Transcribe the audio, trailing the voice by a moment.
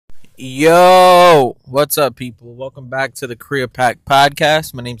Yo, what's up, people? Welcome back to the Korea Pack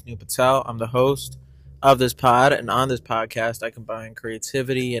Podcast. My name's Neil Patel. I'm the host of this pod, and on this podcast, I combine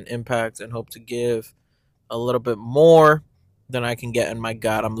creativity and impact and hope to give a little bit more than I can get. And my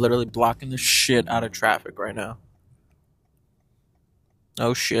God, I'm literally blocking the shit out of traffic right now.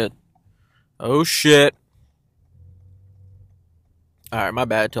 Oh, shit. Oh, shit. All right, my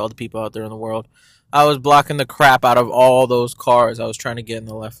bad to all the people out there in the world. I was blocking the crap out of all those cars. I was trying to get in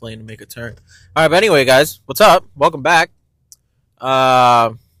the left lane to make a turn. All right, but anyway, guys, what's up? Welcome back.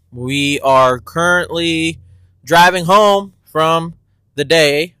 We are currently driving home from the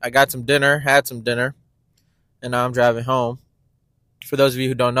day. I got some dinner, had some dinner, and now I'm driving home. For those of you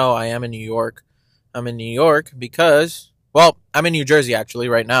who don't know, I am in New York. I'm in New York because, well, I'm in New Jersey actually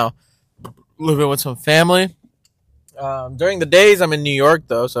right now, living with some family. During the days, I'm in New York,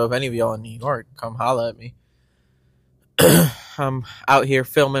 though, so if any of y'all in New York, come holla at me. I'm out here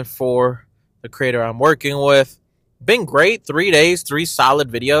filming for the creator I'm working with. Been great. 3 days, 3 solid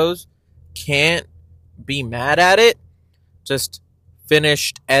videos. Can't be mad at it. Just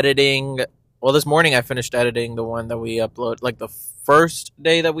finished editing. Well, this morning I finished editing the one that we upload, like the first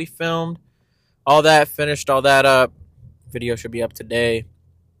day that we filmed. All that, finished all that up. Video should be up today.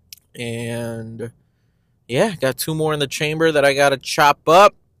 And yeah, got 2 more in the chamber that I gotta chop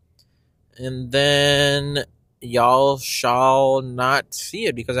up, and then y'all shall not see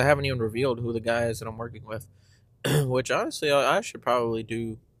it because I haven't even revealed who the guy is that I'm working with, which honestly I should probably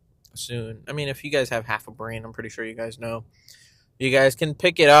do soon. I mean, if you guys have half a brain, I'm pretty sure you guys know. You guys can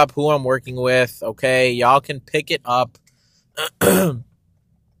pick it up who I'm working with, okay? Y'all can pick it up. But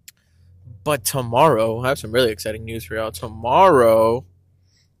tomorrow, I have some really exciting news for y'all. Tomorrow,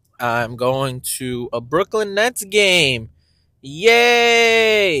 I'm going to a Brooklyn Nets game.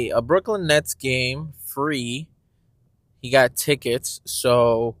 Yay! A Brooklyn Nets game, free. He got tickets,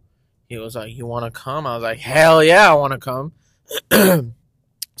 so he was like, you want to come? I was like, hell yeah, I want to come.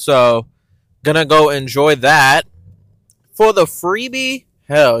 So, gonna go enjoy that. For the freebie,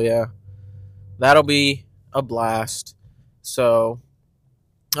 hell yeah. That'll be a blast. So,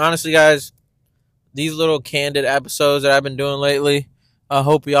 honestly, guys, these little candid episodes that I've been doing lately, I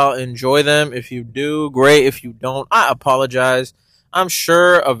hope y'all enjoy them. If you do, great. If you don't, I apologize. I'm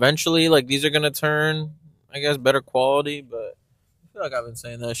sure eventually, like, these are going to turn, I guess, better quality, but I feel like I've been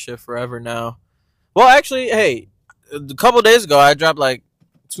saying that shit forever now. Well, actually, hey, a couple days ago, I dropped, like,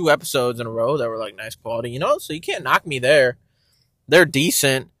 2 episodes in a row that were, like, nice quality, you know? So you can't knock me there. They're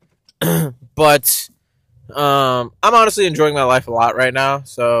decent, but I'm honestly enjoying my life a lot right now,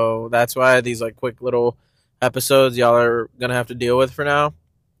 so that's why these, like, quick little episodes y'all are gonna have to deal with for now,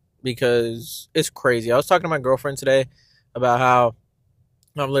 because it's crazy. I was talking to my girlfriend today about how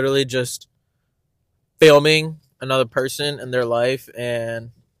I'm literally just filming another person in their life and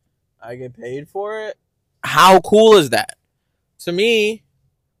I get paid for it. How cool is that? To me,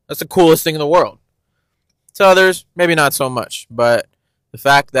 that's the coolest thing in the world. To others, maybe not so much, but the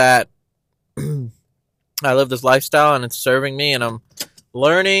fact that I live this lifestyle and it's serving me and I'm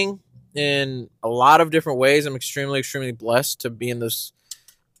learning in a lot of different ways. I'm extremely blessed to be in this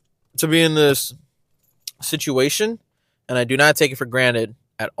situation, and I do not take it for granted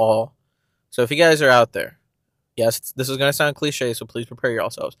at all. So if you guys are out there, yes, this is going to sound cliche, so please prepare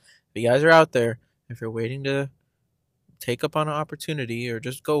yourselves. If you guys are out there, if you're waiting to take up on an opportunity or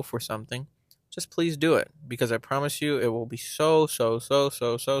just go for something, just please do it, because I promise you it will be so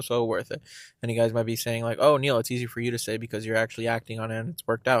worth it. And you guys might be saying like, oh, Neil, it's easy for you to say because you're actually acting on it and it's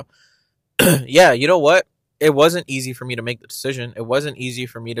worked out. Yeah, you know what? It wasn't easy for me to make the decision. It wasn't easy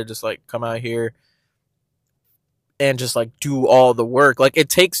for me to just like come out here and just like do all the work. Like, it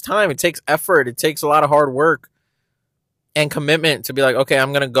takes time, it takes effort, it takes a lot of hard work and commitment to be like, okay,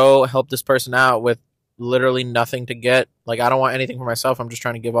 I'm gonna go help this person out with literally nothing to get. Like, I don't want anything for myself. I'm just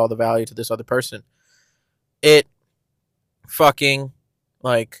trying to give all the value to this other person. It fucking,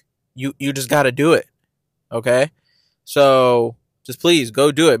 like, you just gotta do it. Okay? So just please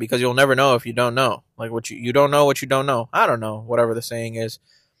go do it, because you'll never know if you don't know. Like, what you don't know what you don't know. I don't know, whatever the saying is.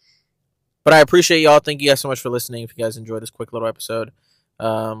 But I appreciate y'all. Thank you guys so much for listening. If you guys enjoyed this quick little episode,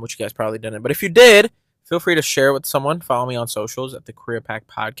 which you guys probably didn't. But if you did, feel free to share it with someone. Follow me on socials at the Korea Pack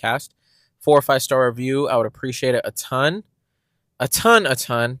Podcast. 4 or 5 star review. I would appreciate it a ton. A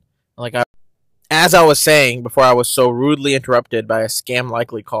ton. Like, as I was saying before I was so rudely interrupted by a scam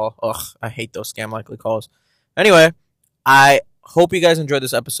likely call. Ugh, I hate those scam likely calls. Anyway, I hope you guys enjoyed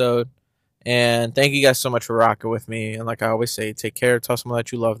this episode, and thank you guys so much for rocking with me. And like I always say, take care, tell someone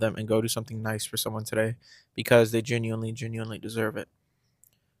that you love them, and go do something nice for someone today, because they genuinely deserve it.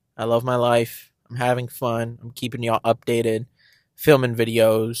 I love my life. I'm having fun. I'm keeping y'all updated, filming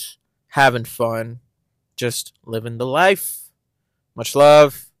videos, having fun, just living the life. Much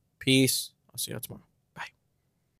love. Peace. I'll see you tomorrow.